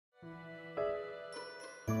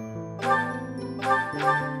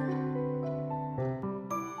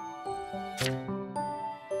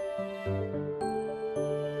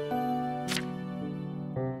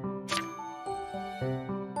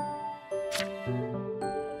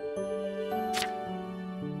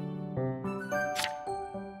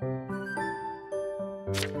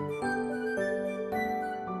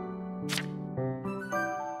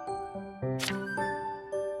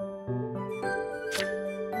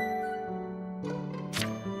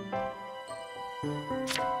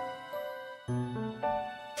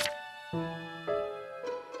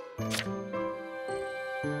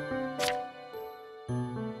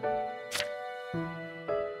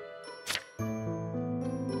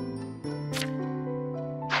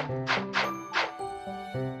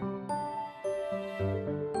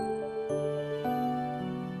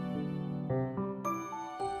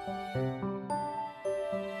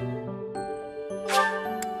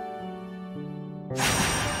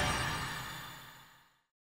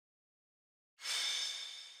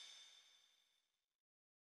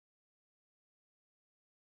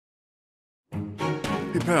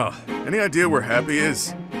Hey pal, any idea where Hapi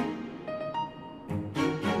is?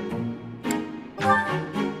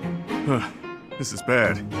 This is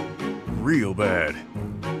bad. Real bad.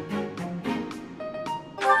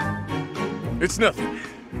 It's nothing.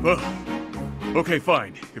 Okay,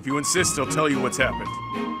 fine. If you insist, I'll tell you what's happened.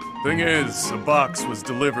 Thing is, a box was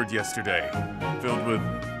delivered yesterday, filled with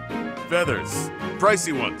feathers.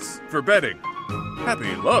 Pricey ones, for bedding.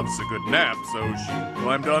 Hapi loves a good nap, so she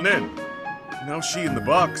climbed on in. Now she and the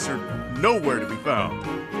box are nowhere to be found.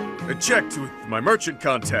 I checked with my merchant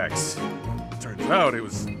contacts. Turns out it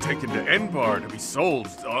was taken to Enbar to be sold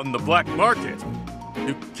on the black market.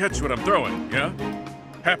 You catch what I'm throwing, yeah?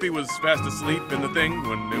 Hapi was fast asleep in the thing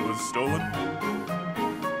when it was stolen.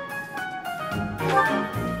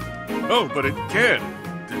 Oh, but it can.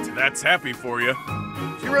 That's Hapi for you.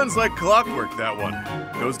 She runs like clockwork, that one.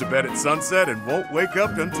 Goes to bed at sunset and won't wake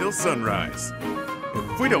up until sunrise.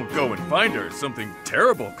 If we don't go and find her, something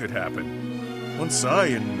terrible could happen. One sigh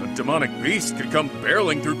and a demonic beast could come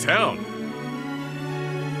barreling through town.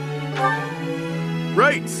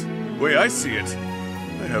 Right! Way I see it,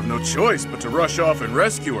 I have no choice but to rush off and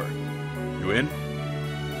rescue her. You in?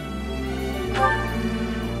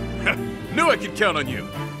 Knew I could count on you.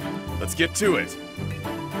 Let's get to it.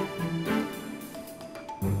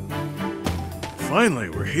 Finally,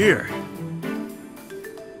 we're here.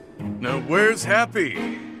 Now, where's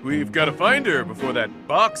Hapi? We've got to find her before that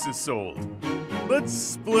box is sold. Let's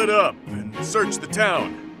split up and search the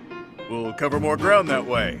town. We'll cover more ground that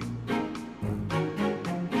way.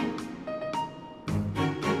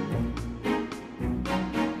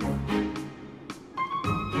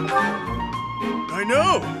 I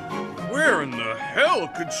know! Where in the hell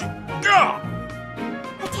could she... Ah!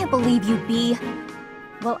 I can't believe you, Bee.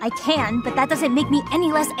 Well, I can, but that doesn't make me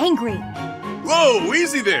any less angry. Whoa,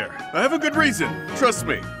 easy there! I have a good reason. Trust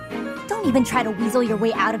me. Don't even try to weasel your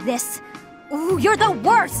way out of this. Ooh, you're the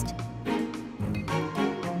worst!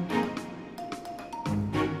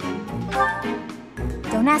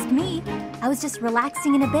 Don't ask me. I was just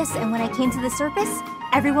relaxing in Abyss, and when I came to the surface,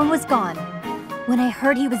 everyone was gone. When I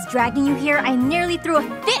heard he was dragging you here, I nearly threw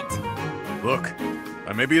a fit! Look,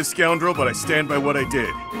 I may be a scoundrel, but I stand by what I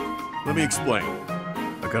did. Let me explain.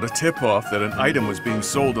 I got a tip-off that an item was being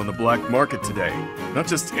sold on the black market today. Not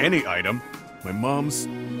just any item. My mom's...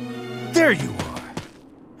 There you are!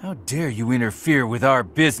 How dare you interfere with our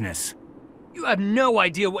business? You have no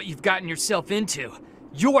idea what you've gotten yourself into.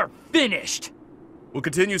 You're finished! We'll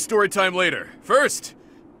continue story time later. First,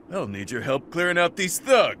 I'll need your help clearing out these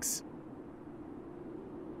thugs.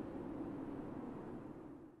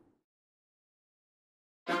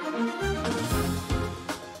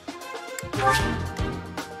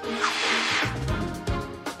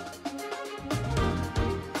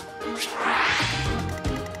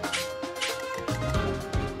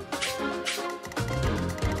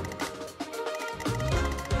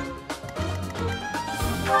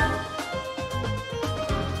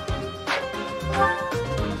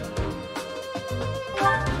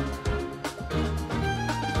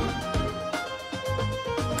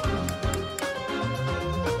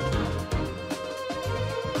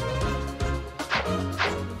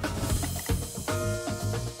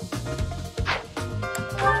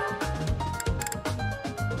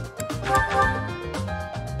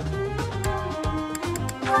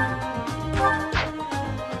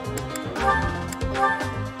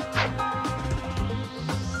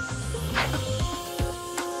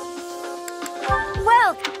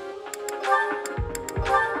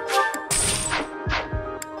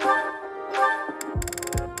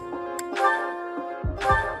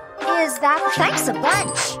 Thanks a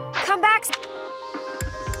bunch. Come back.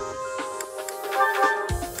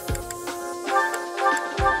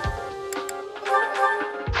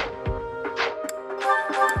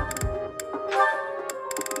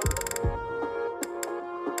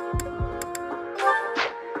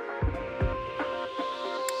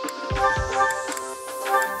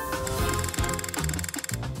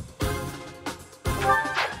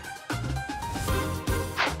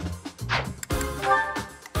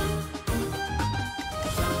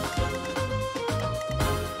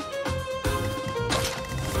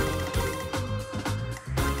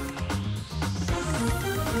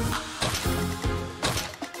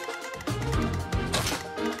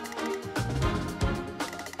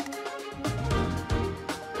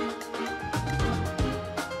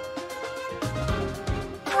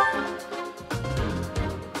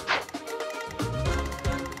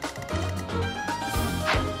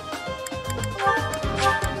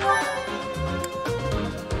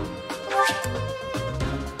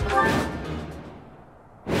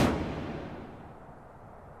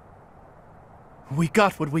 We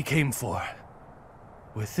got what we came for.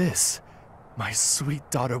 With this, my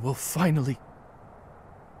sweet daughter will finally...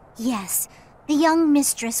 Yes, the young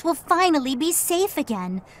mistress will finally be safe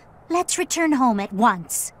again. Let's return home at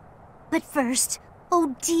once. But first,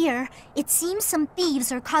 oh dear, it seems some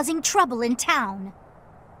thieves are causing trouble in town.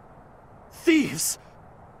 Thieves?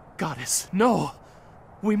 Goddess, no.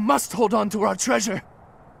 We must hold on to our treasure.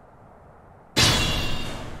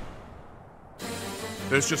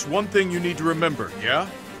 There's just one thing you need to remember, yeah?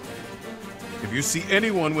 If you see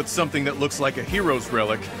anyone with something that looks like a hero's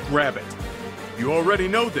relic, grab it. You already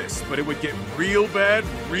know this, but it would get real bad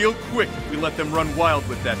real quick if we let them run wild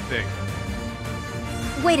with that thing.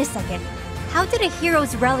 Wait a second. How did a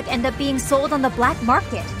hero's relic end up being sold on the black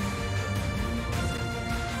market?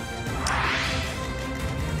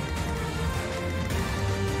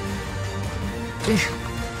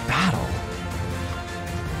 Battle?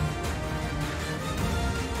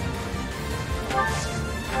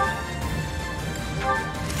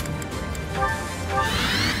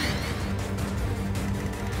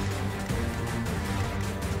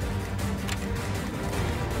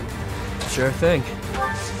 Sure thing.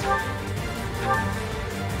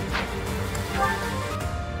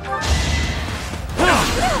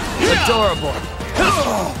 Adorable.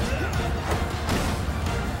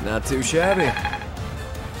 Not too shabby.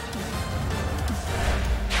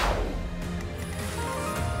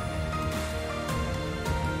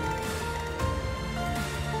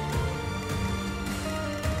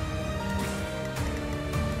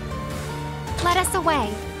 Let us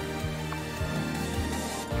away.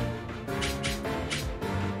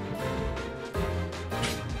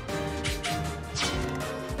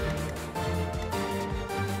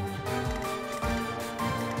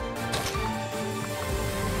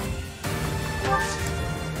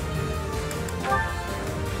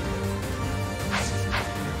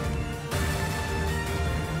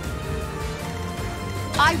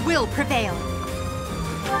 I will prevail.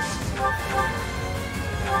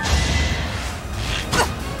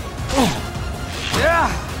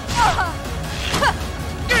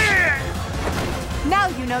 Now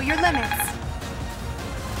you know your limits.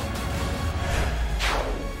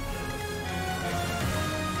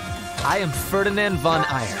 I am Ferdinand von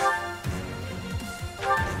Eyre.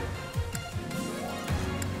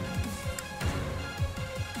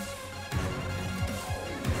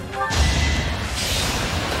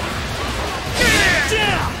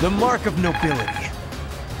 The mark of nobility.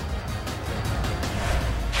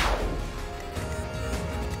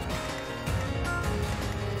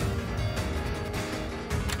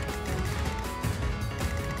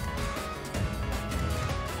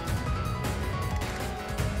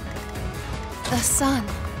 The sun.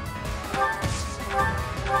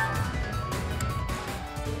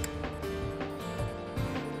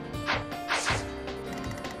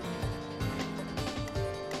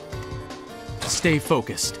 Stay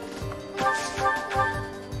focused.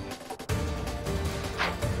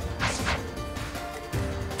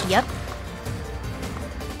 Yep.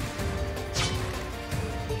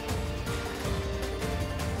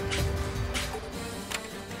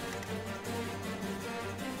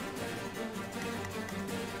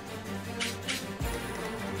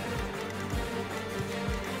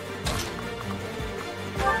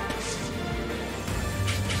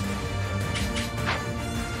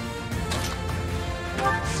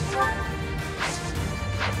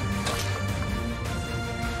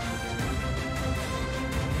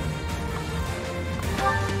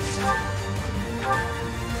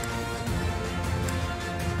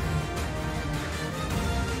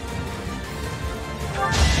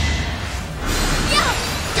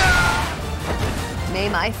 May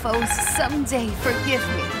my foes someday forgive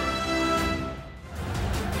me.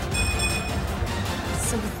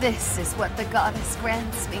 So this is what the goddess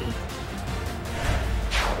grants me.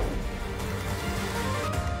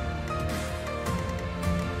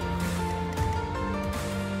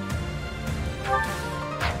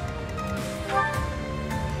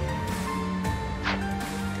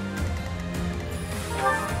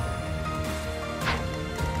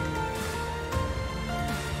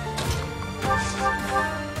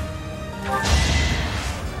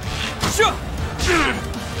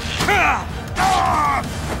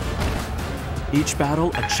 Each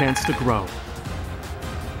battle a chance to grow.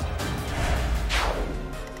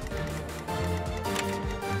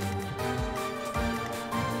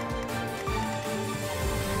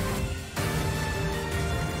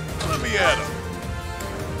 Let me at him.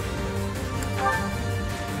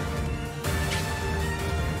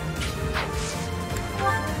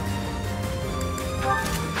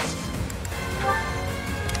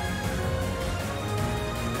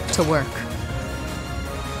 To work.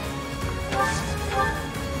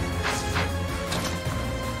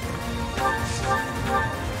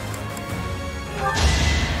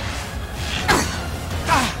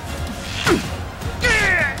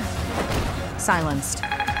 silenced.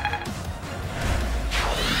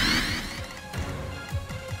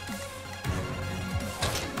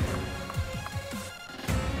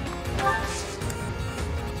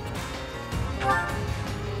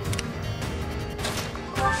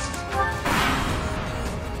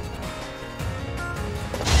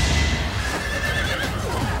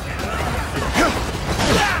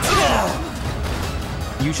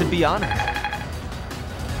 You should be honored.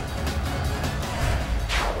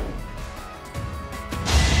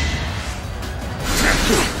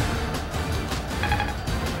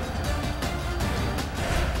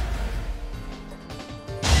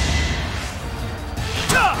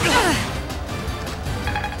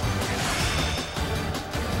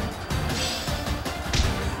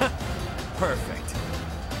 Perfect.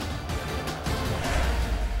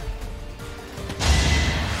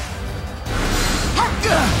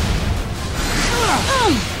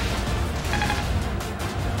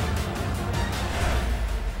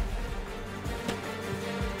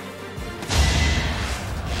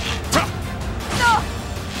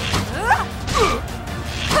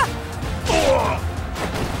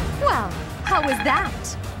 Well, how was that?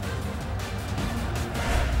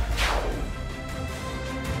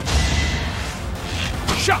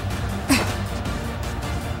 Shot!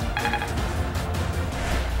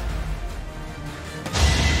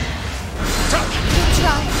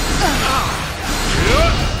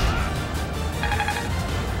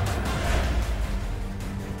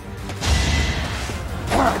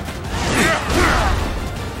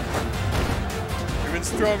 Even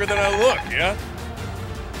stronger than I look, yeah?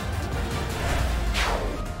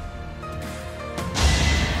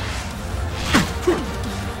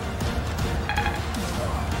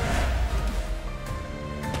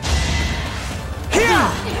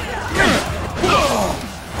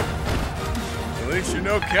 At least you're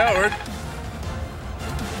no coward.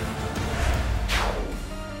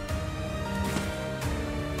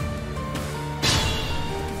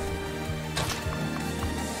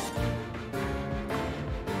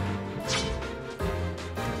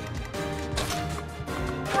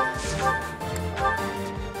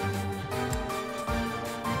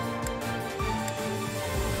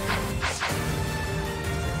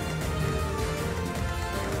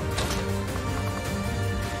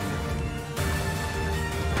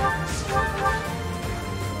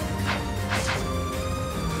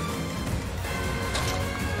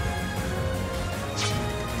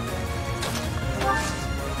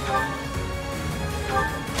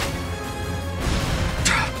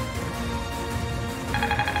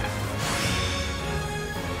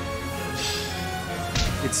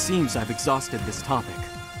 It seems I've exhausted this topic.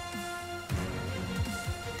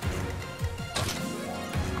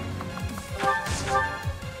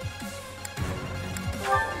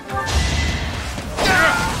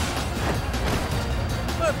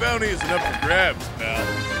 That bounty isn't up for grabs, pal.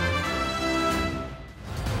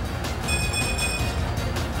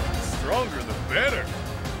 Stronger the better.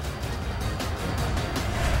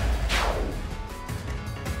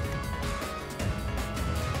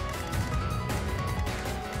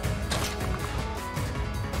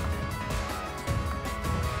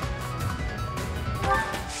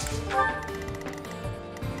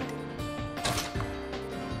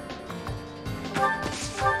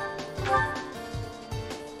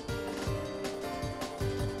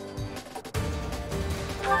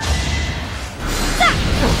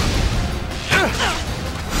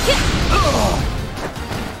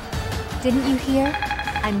 Didn't you hear?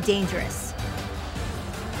 I'm dangerous.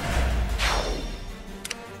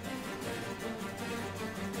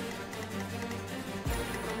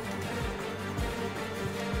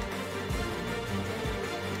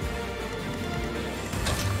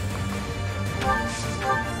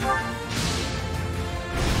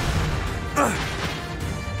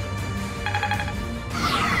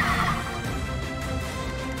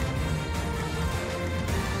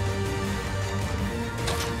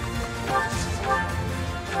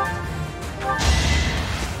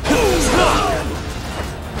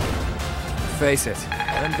 Face it,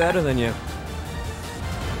 I'm better than you.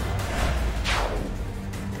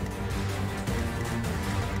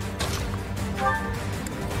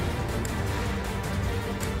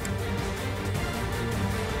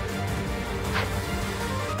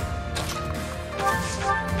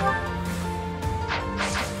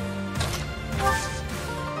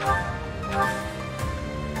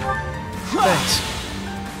 Thanks.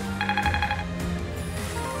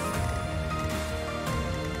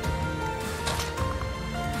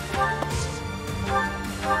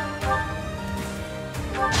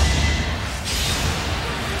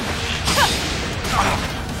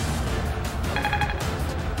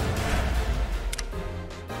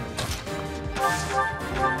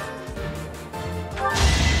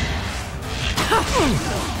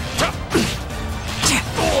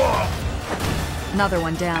 Another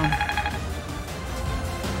one down.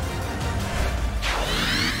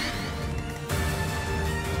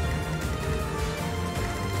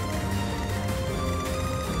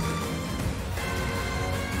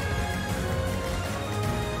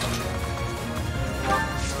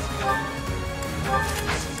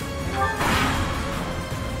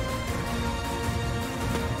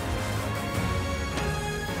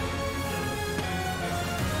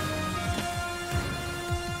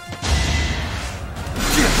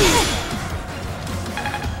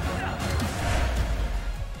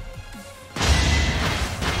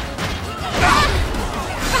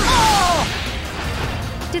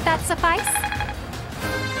 Did that suffice?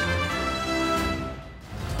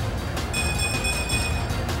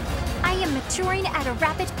 I am maturing at a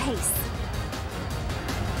rapid pace.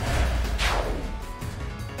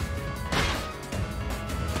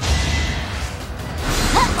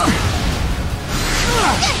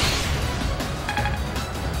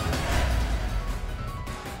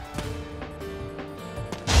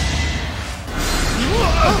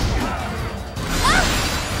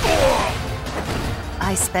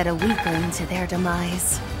 I sped a weakling to their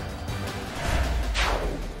demise.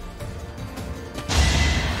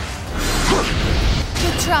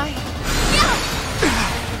 Good try.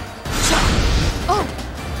 Oh!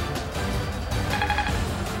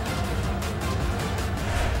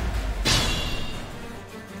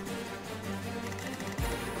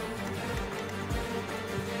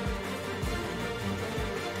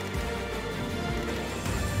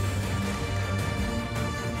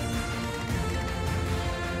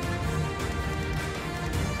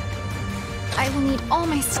 I will need all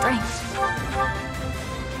my strength.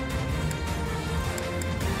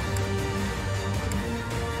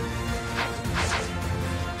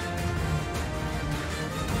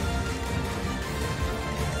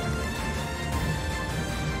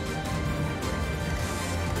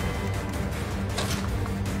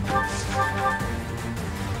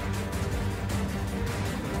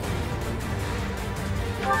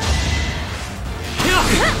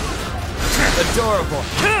 Adorable.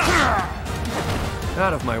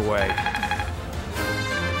 Out of my way.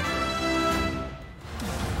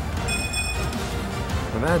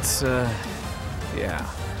 Well, that's, yeah.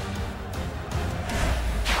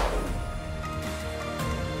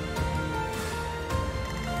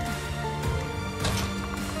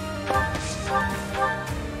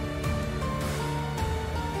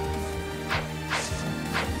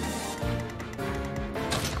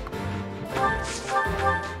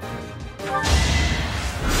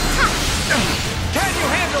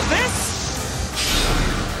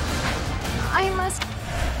 I must...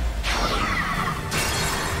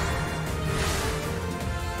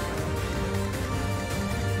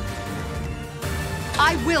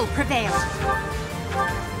 I will prevail.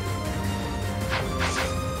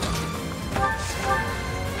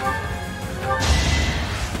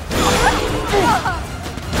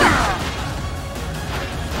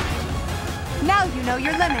 Now you know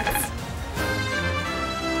your limits.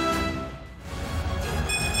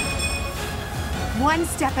 One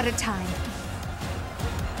step at a time.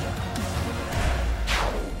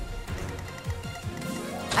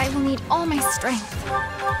 I will need all my strength.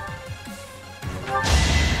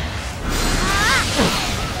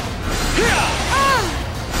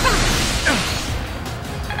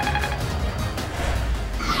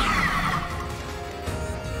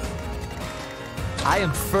 I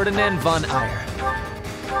am Ferdinand von Eyre.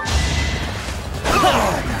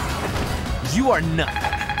 You are nothing.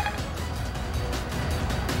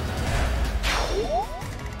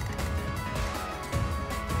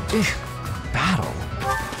 Battle.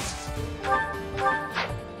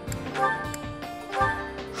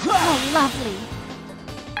 Oh, lovely.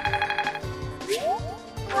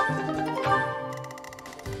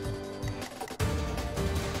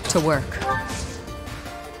 To work.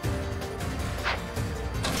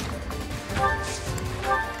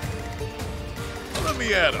 Let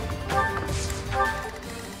me at him.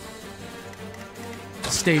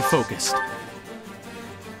 Stay focused.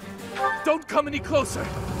 Don't come any closer.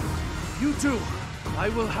 If you do, I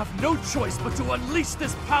will have no choice but to unleash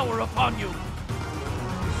this power upon you.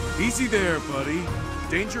 Easy there, buddy.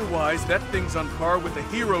 Danger-wise, that thing's on par with the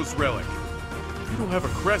hero's relic. If you don't have a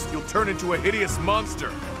crest, you'll turn into a hideous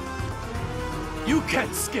monster. You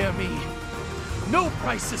can't scare me. No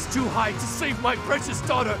price is too high to save my precious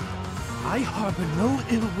daughter. I harbor no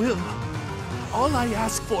ill will. All I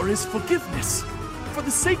ask for is forgiveness, for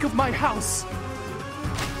the sake of my house.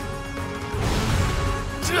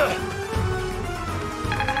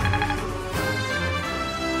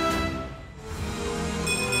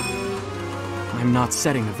 I'm not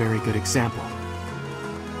setting a very good example.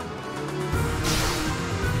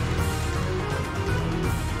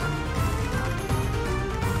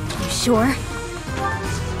 You sure?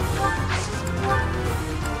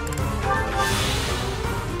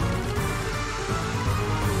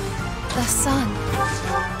 The sun.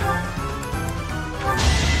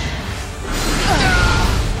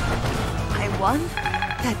 I won?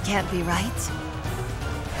 That can't be right.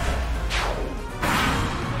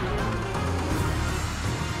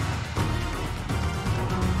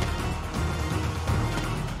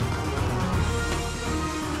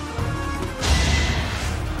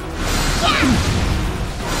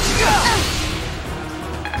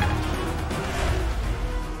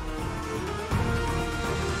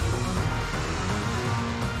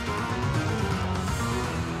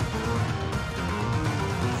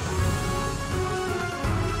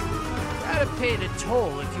 Pay the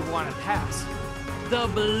toll if you want to pass. The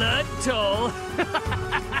blood toll.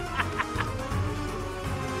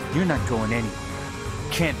 You're not going anywhere.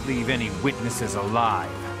 Can't leave any witnesses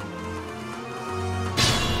alive.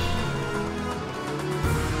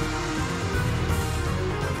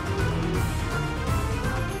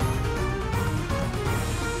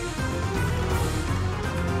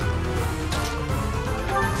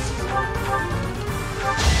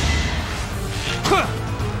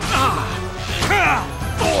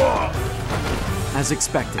 As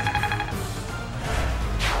expected.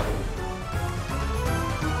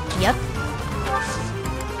 Yep.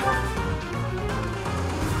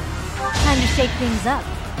 Time to shake things up.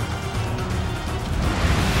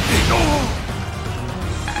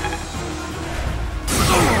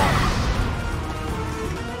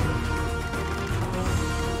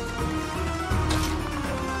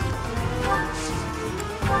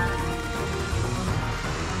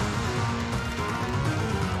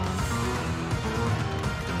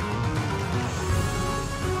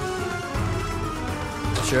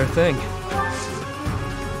 Sure thing.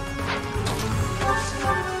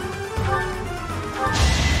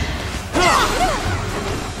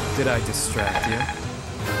 Did I distract you?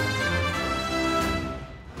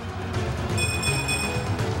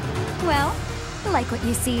 Well, you like what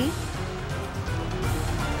you see.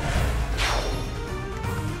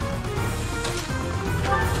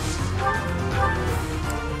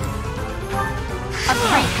 A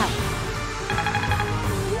prank cup.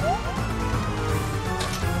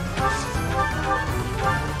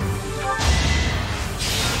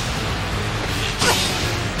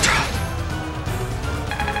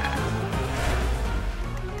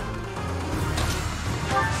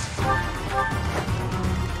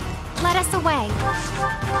 Let us away.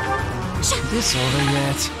 This over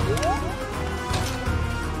yet?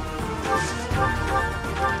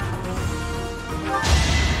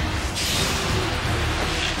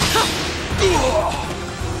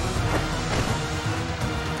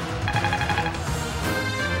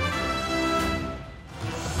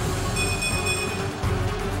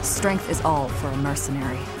 Strength is all for a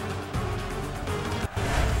mercenary.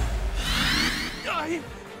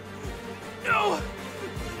 No!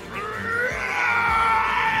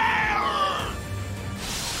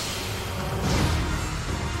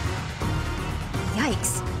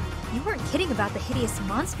 Yikes. You weren't kidding about the hideous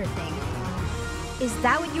monster thing. Is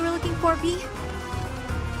that what you were looking for, V?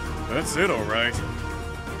 That's it, all right.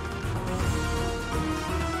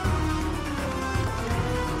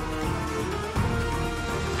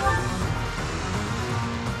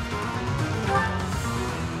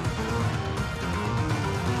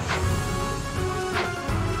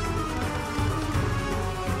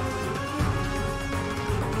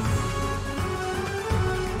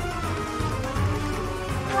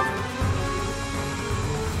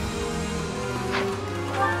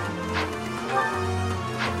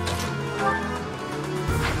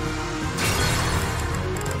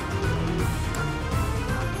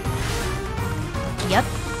 Yep.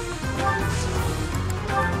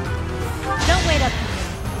 Don't wait up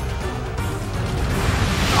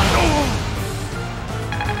for me.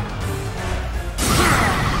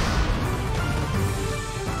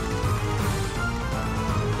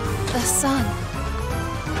 The sun.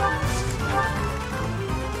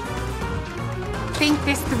 Think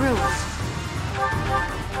this through.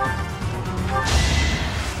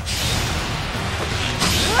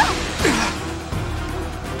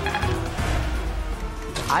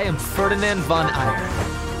 I am Ferdinand von Eyre.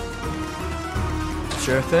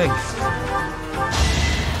 Sure thing.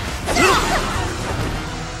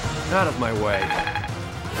 Out of my way.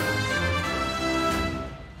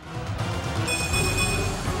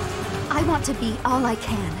 I want to be all I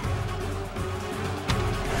can.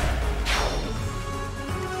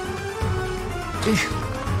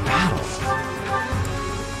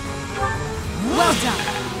 Well done.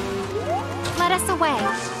 Let us away.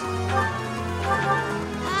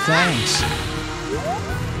 Thanks.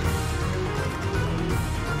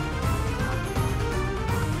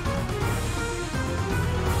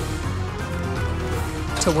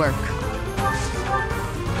 To work.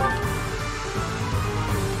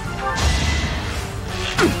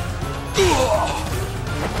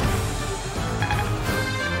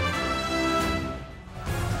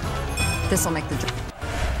 This'll make the job.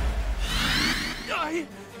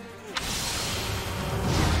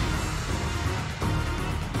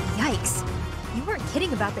 Yikes. You weren't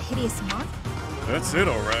kidding about the hideous monster? That's it,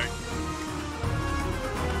 all right.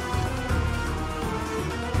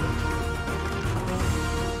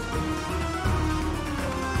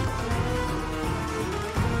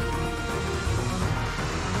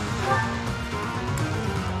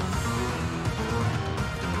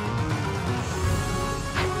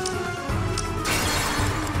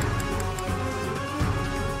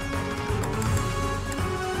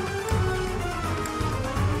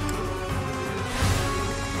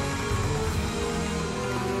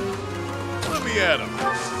 At him.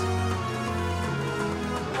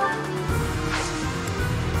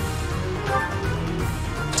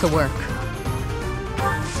 To work.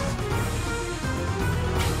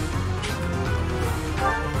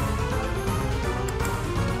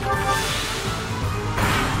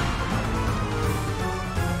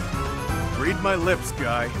 Read my lips,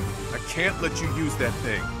 guy. I can't let you use that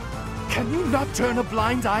thing. Can you not turn a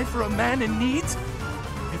blind eye for a man in need?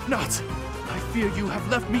 If not, I fear you have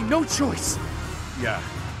left me no choice. Yeah,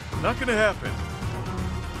 not gonna happen.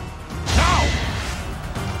 Now!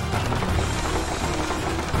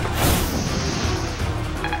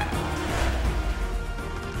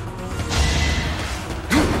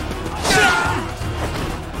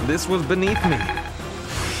 This was beneath me.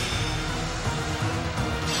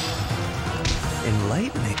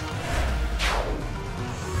 Enlightening.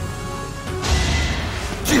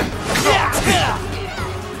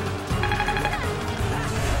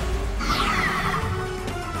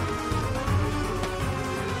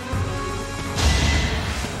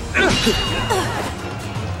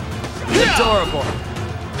 Adorable.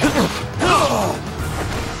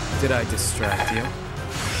 Did I distract you?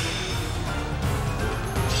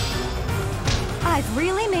 I've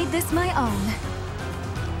really made this my own.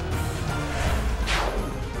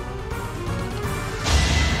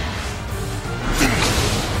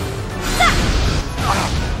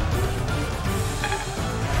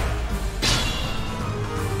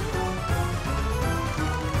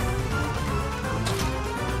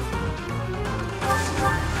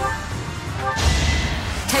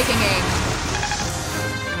 Taking aim.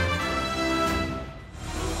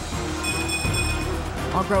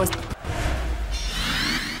 I'll grow as...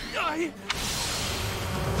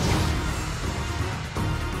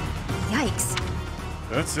 Yikes.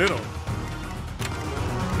 That's it, all.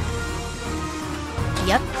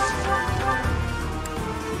 Yep.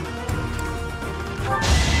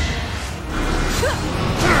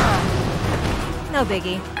 No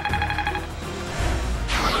biggie.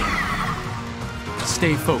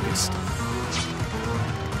 Stay focused.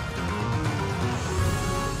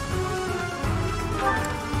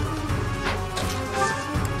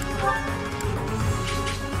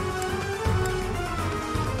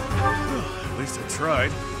 At least I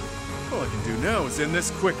tried. All I can do now is end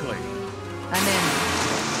this quickly. I'm in.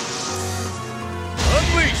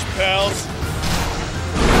 Unleash, pals!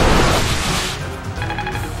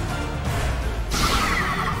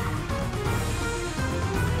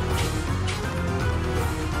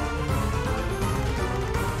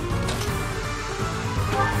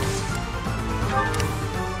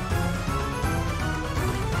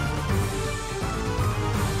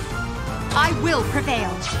 I will prevail.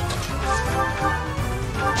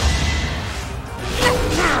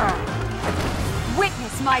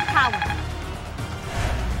 Witness my power.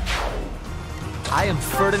 I am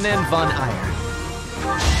Ferdinand von Eyre.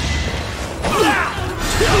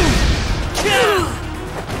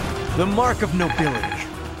 The mark of nobility.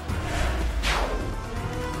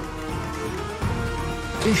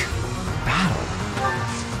 Battle.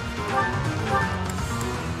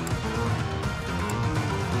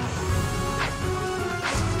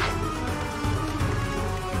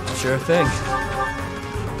 Sure thing.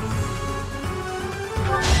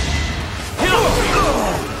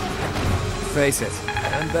 Face it,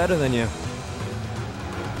 I'm better than you.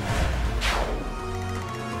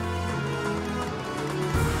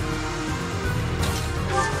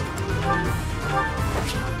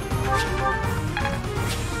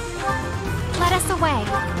 Let us away.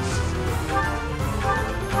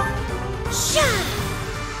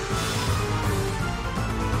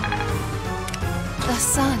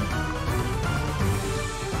 sun.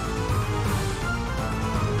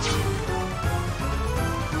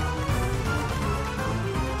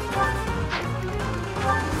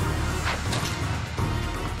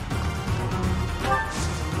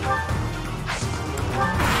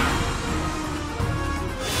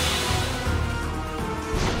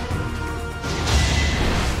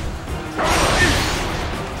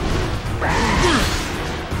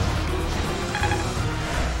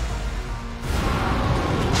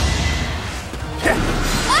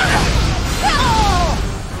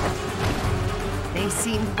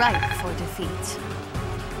 Ripe for defeat.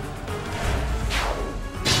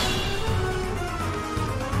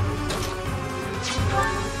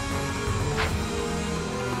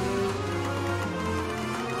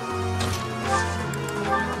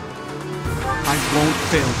 I won't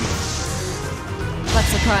fail you. Let's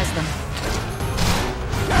surprise them.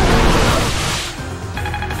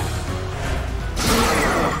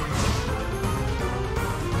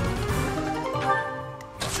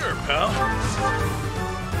 Sure, pal.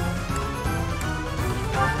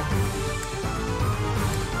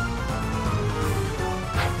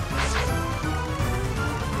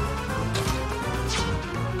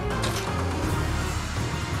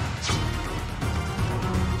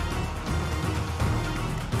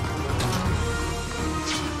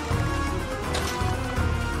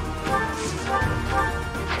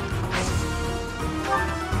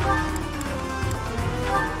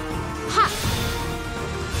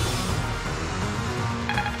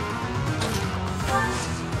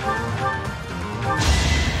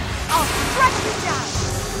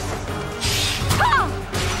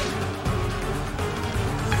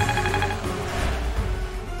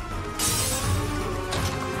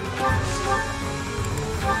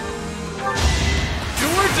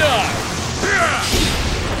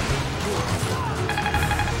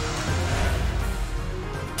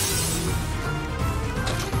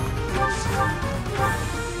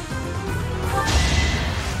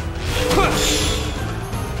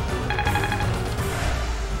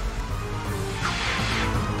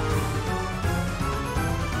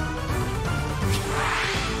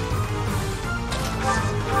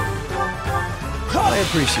 I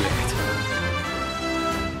appreciate it.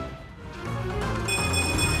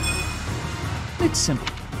 It's simple.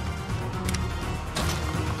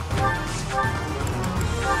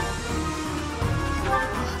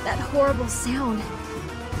 That horrible sound.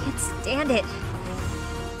 Can't stand it.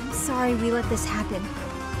 I'm sorry we let this happen.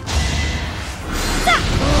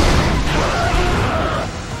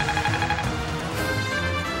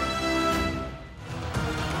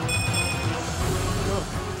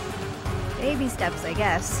 Baby steps, I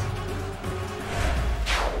guess.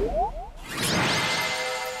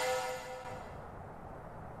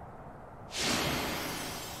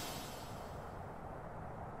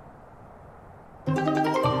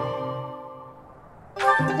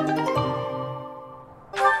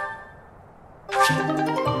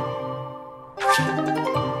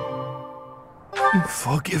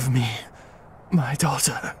 Forgive me, my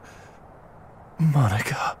daughter,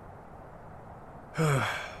 Monica.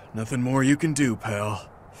 Nothing more you can do, pal.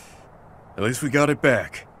 At least we got it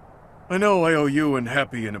back. I know I owe you and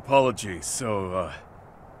Hapi an apology, so,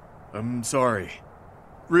 I'm sorry.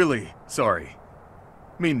 Really sorry.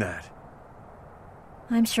 Mean that.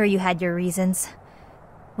 I'm sure you had your reasons.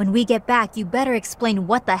 When we get back, you better explain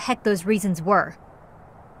what the heck those reasons were.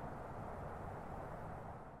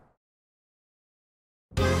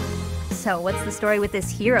 So, what's the story with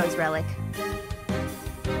this hero's relic?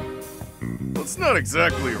 Well, it's not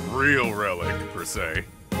exactly a real relic, per se.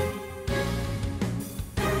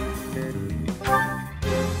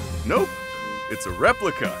 Nope. It's a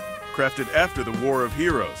replica, crafted after the War of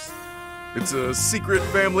Heroes. It's a secret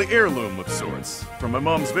family heirloom of sorts, from my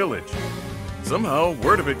mom's village. Somehow,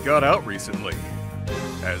 word of it got out recently.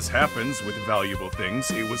 As happens with valuable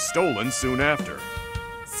things, it was stolen soon after.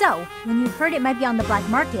 So, when you heard it might be on the black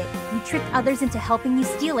market, you tricked others into helping you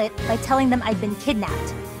steal it by telling them I'd been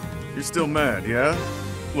kidnapped. You're still mad, yeah?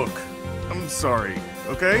 Look, I'm sorry,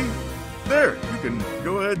 okay? There, you can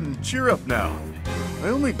go ahead and cheer up now. I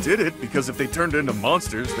only did it because if they turned into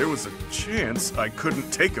monsters, there was a chance I couldn't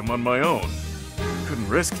take them on my own. Couldn't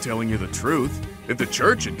risk telling you the truth. If the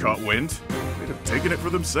church had caught wind, they'd have taken it for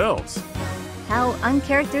themselves. How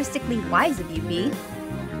uncharacteristically wise of you, B.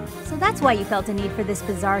 So that's why you felt a need for this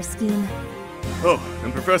bizarre scheme. Oh,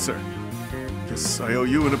 and Professor, guess I owe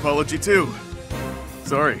you an apology too.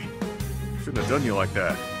 Sorry, shouldn't have done you like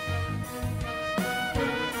that.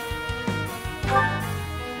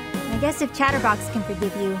 I guess if Chatterbox can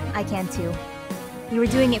forgive you, I can too. You were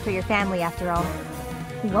doing it for your family after all.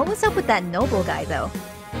 What was up with that noble guy, though?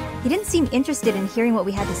 He didn't seem interested in hearing what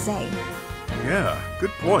we had to say. Yeah,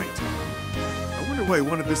 good point. I wonder why he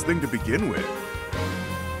wanted this thing to begin with.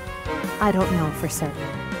 I don't know for certain,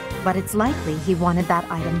 but it's likely he wanted that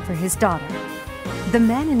item for his daughter. The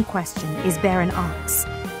man in question is Baron Ox.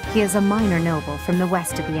 He is a minor noble from the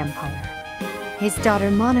west of the Empire. His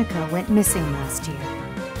daughter Monica went missing last year.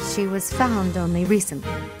 She was found only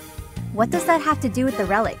recently. What does that have to do with the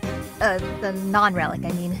relic? The non-relic,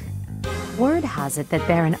 I mean. Word has it that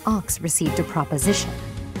Baron Ox received a proposition.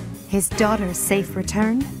 His daughter's safe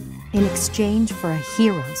return in exchange for a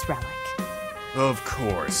hero's relic. Of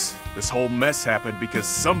course. This whole mess happened because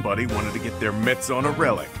somebody wanted to get their mitts on a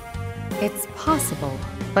relic. It's possible,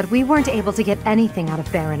 but we weren't able to get anything out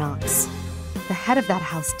of Baron Ox. The head of that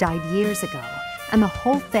house died years ago, and the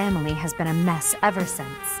whole family has been a mess ever since.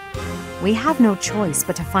 We have no choice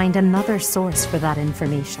but to find another source for that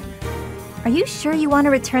information. Are you sure you want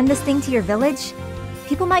to return this thing to your village?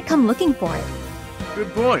 People might come looking for it.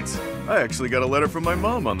 Good point. I actually got a letter from my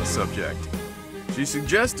mom on the subject. She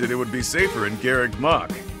suggested it would be safer in Garreg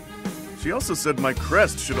Mach. She also said my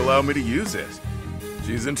crest should allow me to use it.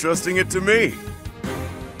 She's entrusting it to me.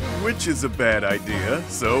 Which is a bad idea,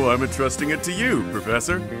 so I'm entrusting it to you,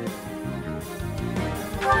 Professor.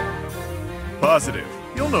 Positive.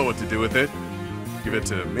 You'll know what to do with it. Give it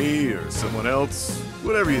to me or someone else,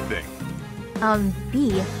 whatever you think.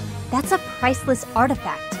 B, that's a priceless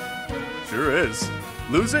artifact. Sure is.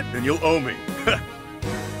 Lose it and you'll owe me.